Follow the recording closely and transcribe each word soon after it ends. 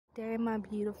There, my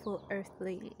beautiful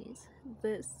earthlings.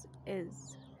 This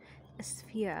is a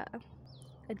sphere,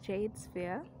 a jade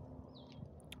sphere.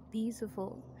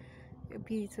 Beautiful,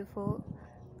 beautiful.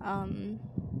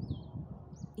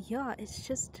 Yeah, it's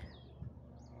just.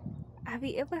 Have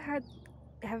you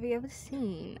ever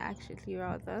seen, actually,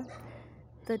 rather,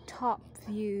 the top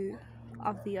view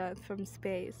of the Earth from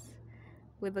space,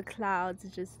 with the clouds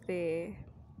just there?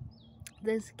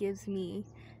 This gives me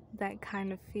that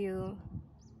kind of feel.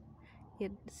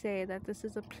 You'd say that this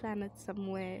is a planet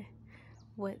somewhere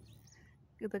with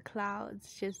the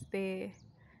clouds just there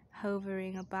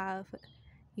hovering above,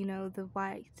 the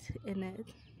white in it.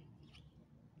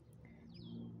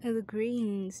 And the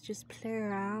greens just play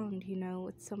around,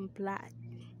 with some black.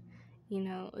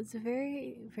 It's a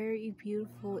very, very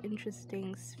beautiful,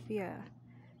 interesting sphere,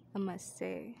 I must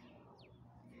say.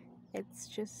 It's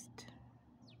just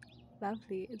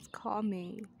lovely. It's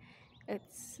calming.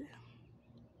 It's,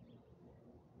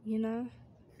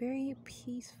 very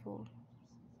peaceful.